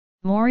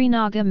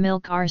Morinaga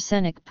Milk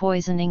arsenic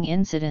poisoning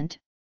incident,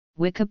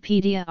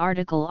 Wikipedia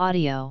article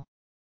audio.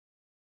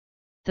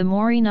 The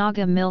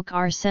Morinaga Milk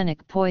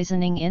arsenic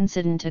poisoning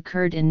incident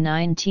occurred in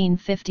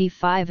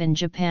 1955 in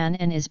Japan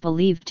and is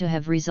believed to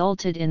have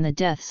resulted in the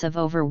deaths of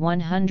over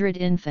 100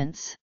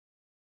 infants.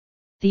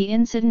 The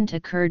incident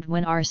occurred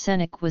when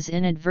arsenic was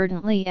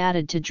inadvertently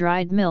added to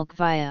dried milk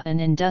via an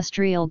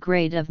industrial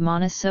grade of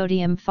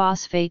monosodium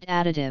phosphate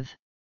additive.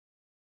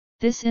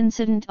 This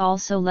incident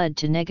also led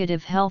to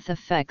negative health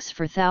effects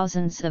for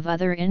thousands of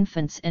other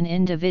infants and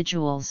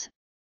individuals,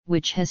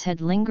 which has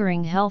had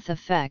lingering health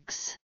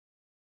effects.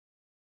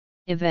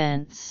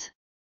 Events.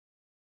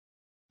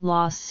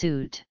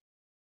 Lawsuit.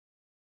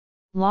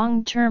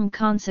 Long-term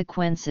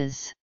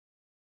consequences.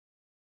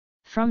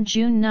 From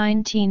June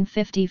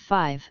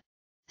 1955,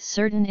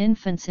 certain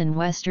infants in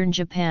western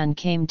Japan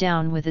came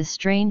down with a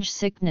strange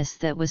sickness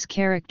that was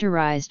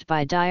characterized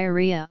by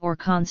diarrhea or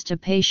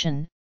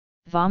constipation,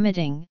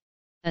 vomiting,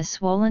 a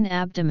swollen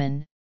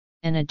abdomen,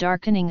 and a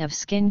darkening of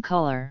skin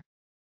color.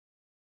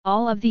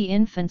 All of the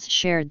infants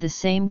shared the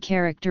same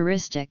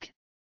characteristic: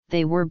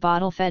 they were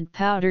bottle-fed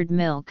powdered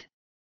milk,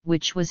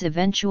 which was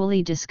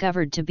eventually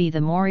discovered to be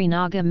the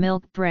Morinaga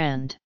Milk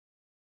brand.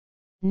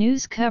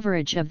 News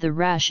coverage of the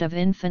rash of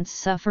infants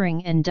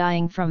suffering and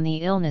dying from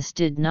the illness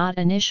did not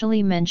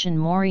initially mention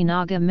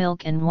Morinaga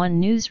Milk, and one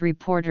news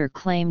reporter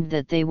claimed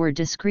that they were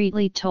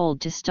discreetly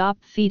told to stop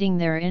feeding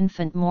their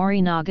infant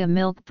Morinaga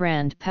Milk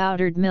brand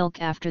powdered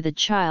milk after the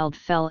child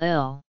fell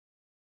ill.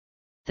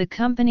 The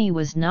company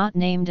was not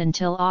named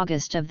until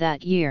August of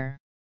that year.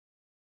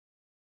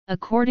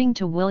 According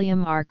to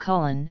William R.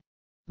 Cullen,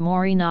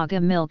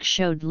 Morinaga Milk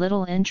showed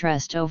little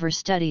interest over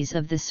studies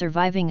of the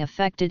surviving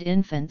affected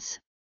infants,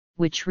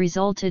 which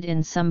resulted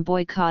in some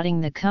boycotting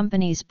the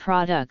company's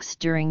products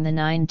during the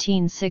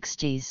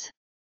 1960s.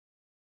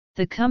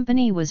 The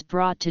company was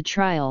brought to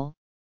trial,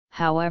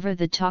 however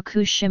the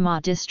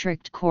Tokushima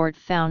District Court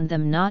found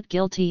them not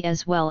guilty,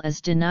 as well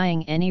as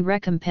denying any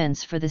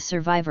recompense for the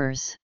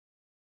survivors.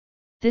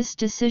 This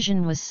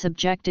decision was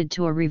subjected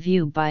to a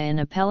review by an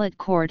appellate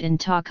court in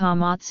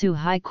Takamatsu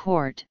High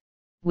Court,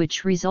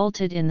 which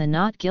resulted in the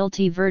not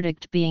guilty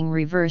verdict being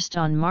reversed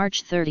on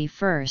March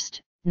 31,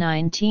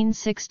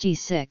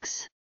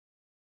 1966.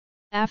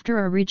 After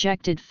a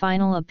rejected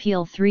final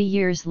appeal 3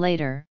 years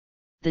later,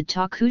 the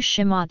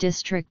Tokushima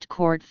District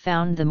Court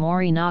found the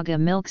Morinaga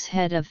Milk's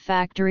head of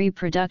factory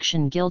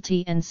production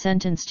guilty and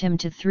sentenced him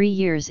to 3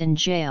 years in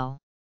jail.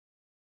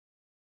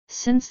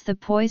 Since the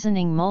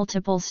poisoning,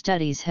 multiple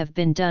studies have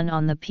been done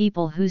on the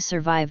people who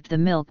survived the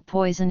milk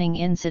poisoning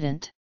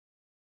incident.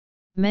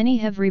 Many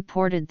have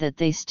reported that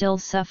they still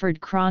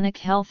suffered chronic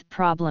health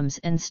problems,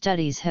 and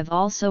studies have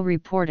also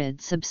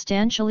reported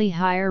substantially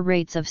higher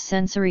rates of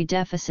sensory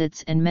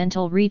deficits and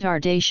mental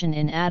retardation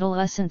in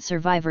adolescent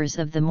survivors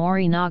of the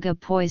Morinaga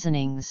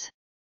poisonings.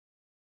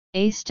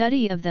 A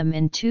study of them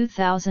in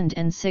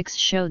 2006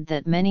 showed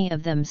that many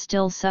of them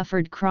still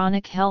suffered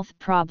chronic health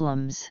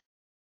problems.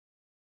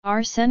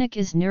 Arsenic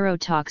is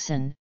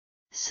neurotoxin,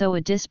 so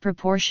a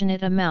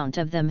disproportionate amount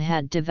of them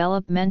had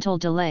developmental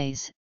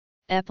delays,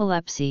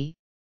 epilepsy,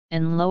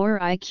 and lower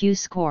IQ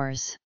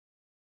scores.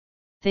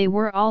 They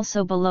were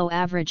also below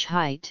average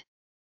height.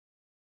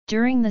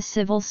 During the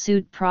civil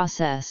suit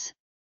process,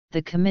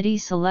 the committee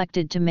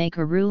selected to make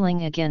a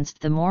ruling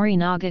against the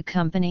Morinaga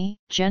Company,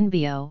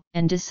 Genbio,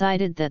 and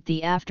decided that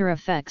the after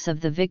effects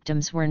of the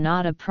victims were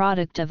not a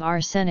product of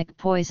arsenic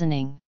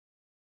poisoning.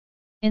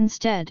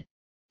 Instead,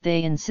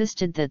 they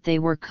insisted that they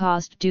were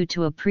caused due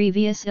to a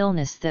previous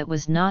illness that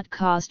was not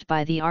caused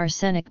by the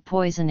arsenic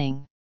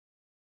poisoning.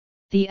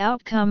 The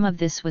outcome of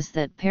this was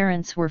that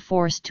parents were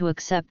forced to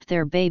accept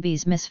their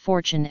baby's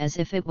misfortune as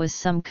if it was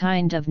some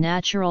kind of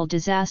natural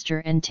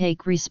disaster and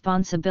take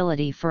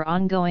responsibility for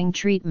ongoing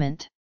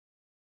treatment.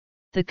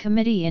 The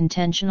committee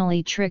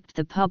intentionally tricked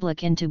the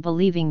public into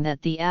believing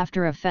that the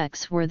after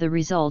effects were the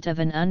result of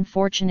an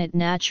unfortunate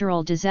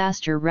natural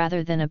disaster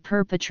rather than a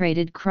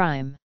perpetrated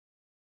crime.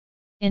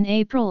 In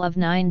April of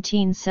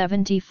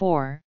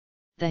 1974,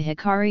 the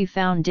Hikari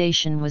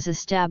Foundation was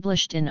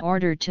established in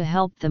order to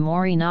help the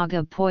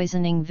Morinaga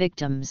poisoning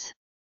victims.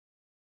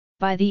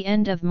 By the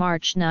end of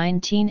March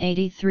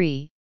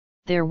 1983,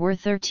 there were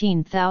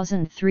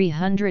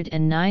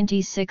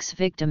 13,396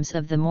 victims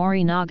of the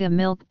Morinaga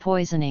milk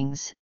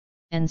poisonings,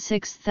 and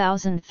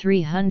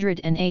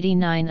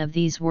 6,389 of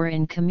these were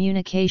in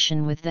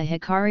communication with the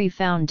Hikari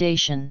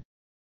Foundation.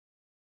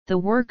 The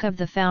work of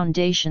the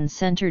foundation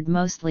centered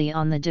mostly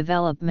on the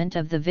development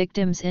of the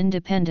victims'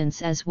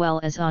 independence as well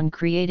as on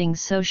creating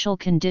social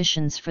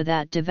conditions for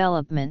that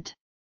development.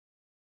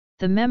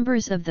 The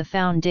members of the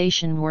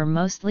foundation were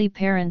mostly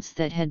parents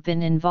that had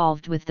been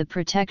involved with the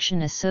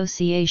Protection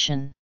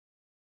Association.